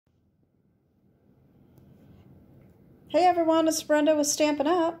Hey everyone, it's Brenda with Stampin'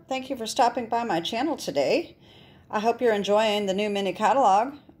 Up. Thank you for stopping by my channel today. I hope you're enjoying the new mini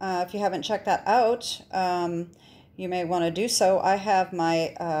catalog. If you haven't checked that out, you may want to do so. I have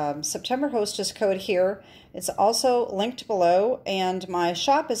my September Hostess code here. It's also linked below, and my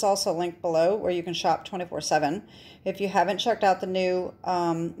shop is also linked below where you can shop 24/7. If you haven't checked out the new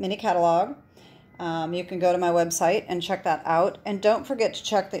mini catalog, you can go to my website and check that out. And don't forget to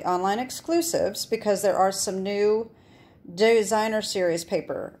check the online exclusives because there are some new designer series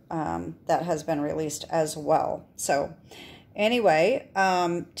paper that has been released as well. So anyway,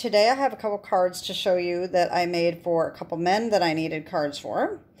 today I have a couple cards to show you that I made for a couple men that I needed cards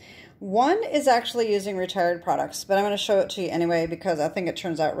for. One is actually using retired products, but I'm going to show it to you anyway because I think it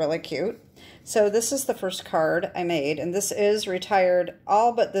turns out really cute. So this is the first card I made, and this is retired,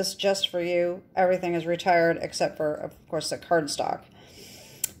 all but this just for you. Everything is retired except for, of course, the cardstock.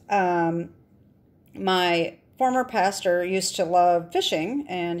 My former pastor used to love fishing,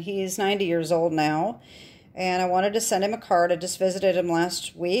 and he's 90 years old now, and I wanted to send him a card. I just visited him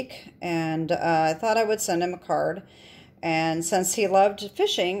last week, and I thought I would send him a card. And since he loved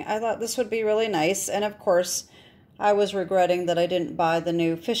fishing, I thought this would be really nice. And of course, I was regretting that I didn't buy the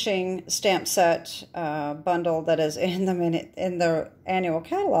new fishing stamp set bundle that is in the annual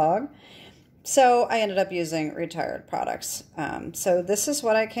catalog. So I ended up using retired products. So this is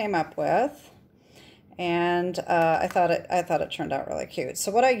what I came up with. And I thought it turned out really cute.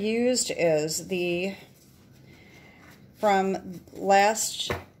 So what I used is from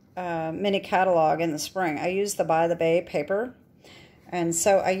last mini catalog in the spring, I used the By the Bay paper. And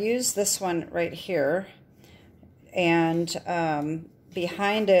so I used this one right here. And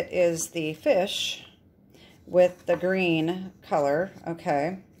behind it is the fish with the green color,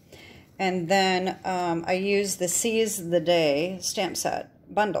 okay. And then I used the Seize the Day stamp set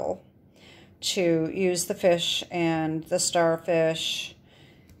bundle to use the fish and the starfish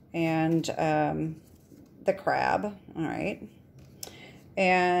and the crab, all right.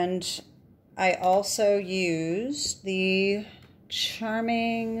 And I also used the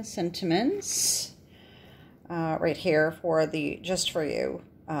Charming Sentiments right here for just for you.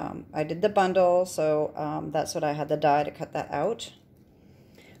 I did the bundle, so that's what I had the die to cut that out.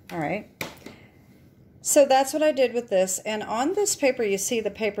 All right. So that's what I did with this, and on this paper, you see the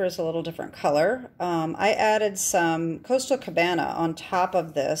paper is a little different color. I added some Coastal Cabana on top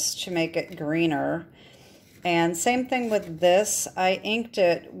of this to make it greener, and same thing with this. I inked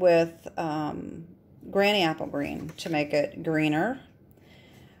it with Granny Apple Green to make it greener,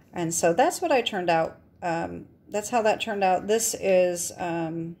 and so that's what I turned out. That's how that turned out. This is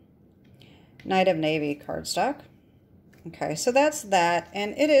Night of Navy cardstock. Okay, so that's that,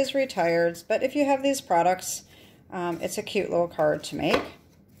 and it is retired, but if you have these products, it's a cute little card to make.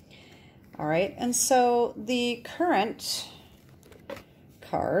 All right, and so the current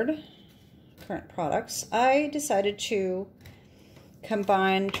products, I decided to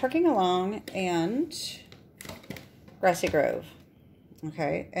combine Trucking Along and Grassy Grove.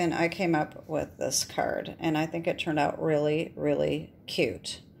 Okay, and I came up with this card, and I think it turned out really, really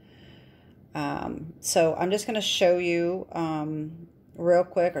cute. So I'm just going to show you real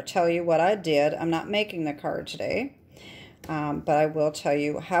quick, or tell you what I did. I'm not making the card today, but I will tell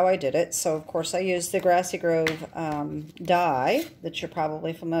you how I did it. So of course I used the Grassy Grove die that you're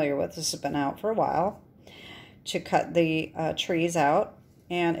probably familiar with. This has been out for a while, to cut the trees out.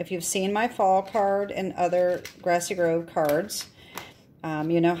 And if you've seen my fall card and other Grassy Grove cards,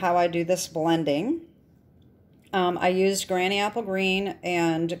 you know how I do this blending. I used Granny Apple Green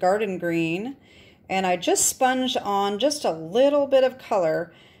and Garden Green, and I just sponged on just a little bit of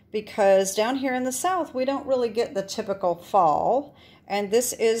color because down here in the South, we don't really get the typical fall, and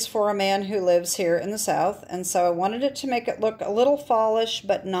this is for a man who lives here in the South, and so I wanted it to make it look a little fallish,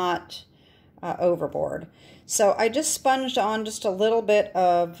 but not overboard. So I just sponged on just a little bit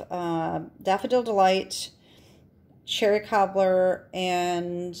of Daffodil Delight, Cherry Cobbler,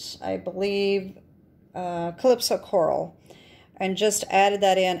 and I believe Calypso Coral, and just added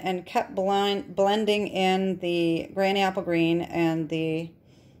that in and kept blending in the Granny Apple Green and the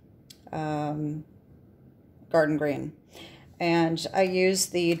Garden Green. And I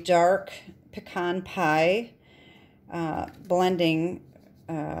used the dark Pecan Pie blending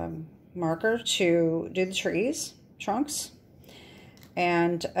marker to do the trees, trunks.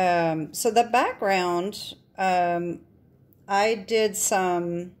 And so the background, I did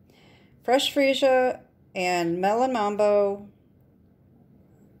some Fresh Fresia and Melon Mambo,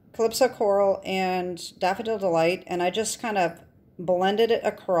 Calypso Coral, and Daffodil Delight, and I just kind of blended it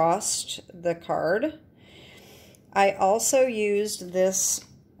across the card. I also used this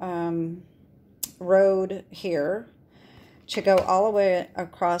road here to go all the way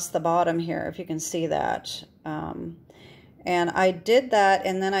across the bottom here, if you can see that. And I did that,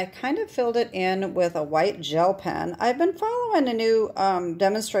 and then I kind of filled it in with a white gel pen. I've been following a new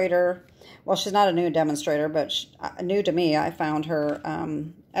demonstrator. Well, she's not a new demonstrator, but new to me. I found her,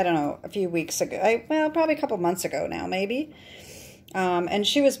 I don't know, a few weeks ago. Well, probably a couple months ago now, maybe. And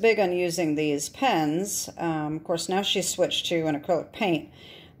she was big on using these pens. Of course, now she's switched to an acrylic paint.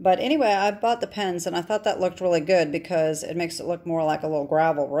 But anyway, I bought the pens, and I thought that looked really good because it makes it look more like a little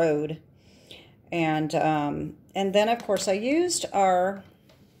gravel road. And then, of course, I used our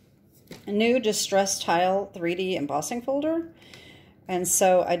new Distress Tile 3D embossing folder. And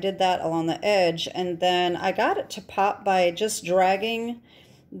so I did that along the edge. And then I got it to pop by just dragging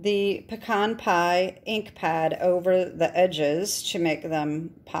the Pecan Pie ink pad over the edges to make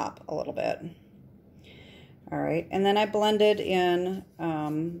them pop a little bit. All right. And then I blended in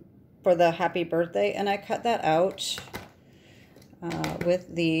for the happy birthday. And I cut that out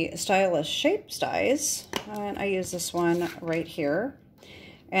with the Stylus Shape Dies. And I use this one right here.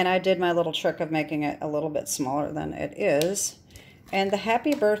 And I did my little trick of making it a little bit smaller than it is. And the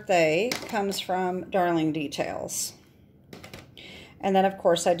happy birthday comes from Darling Details. And then, of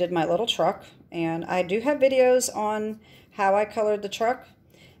course, I did my little truck. And I do have videos on how I colored the truck.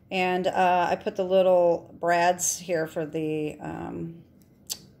 And I put the little brads here for the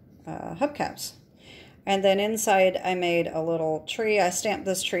hubcaps. And then inside I made a little tree. I stamped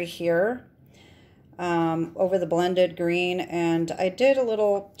this tree here over the blended green. And I did a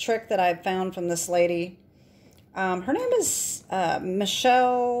little trick that I found from this lady. Her name is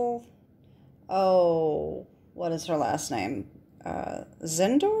Michelle, what is her last name?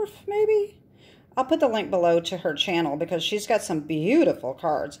 Zendorf, maybe? I'll put the link below to her channel because she's got some beautiful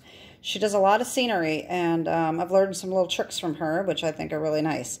cards. She does a lot of scenery, and I've learned some little tricks from her, which I think are really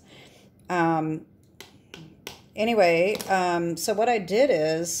nice. Anyway, so what I did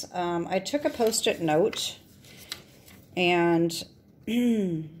is I took a Post-it note and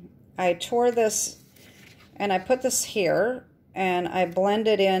I tore this and I put this here and I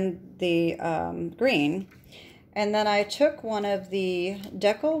blended in the green. And then I took one of the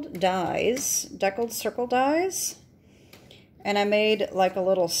deckled circle dies, and I made like a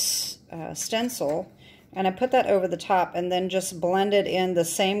little stencil, and I put that over the top and then just blended in the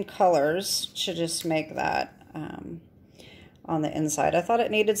same colors to just make that on the inside. I thought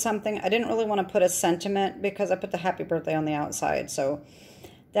it needed something. I didn't really want to put a sentiment because I put the happy birthday on the outside. So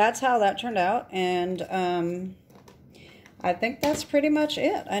that's how that turned out, and I think that's pretty much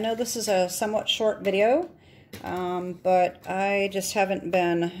it. I know this is a somewhat short video, but I just haven't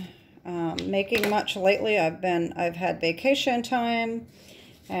been making much lately. I've had vacation time,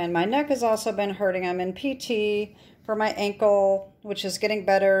 and my neck has also been hurting. I'm in PT for my ankle, which is getting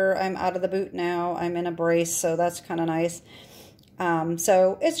better. I'm out of the boot now. I'm in a brace, so that's kind of nice.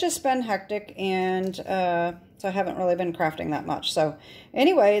 So it's just been hectic, and so I haven't really been crafting that much. So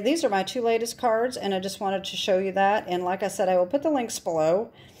anyway, these are my two latest cards, and I just wanted to show you that. And like I said, I will put the links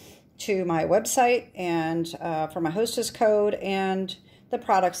below to my website and for my Hostess code, and the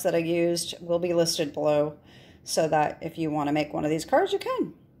products that I used will be listed below so that if you want to make one of these cards, you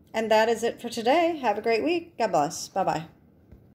can. And that is it for today. Have a great week. God bless. Bye-bye.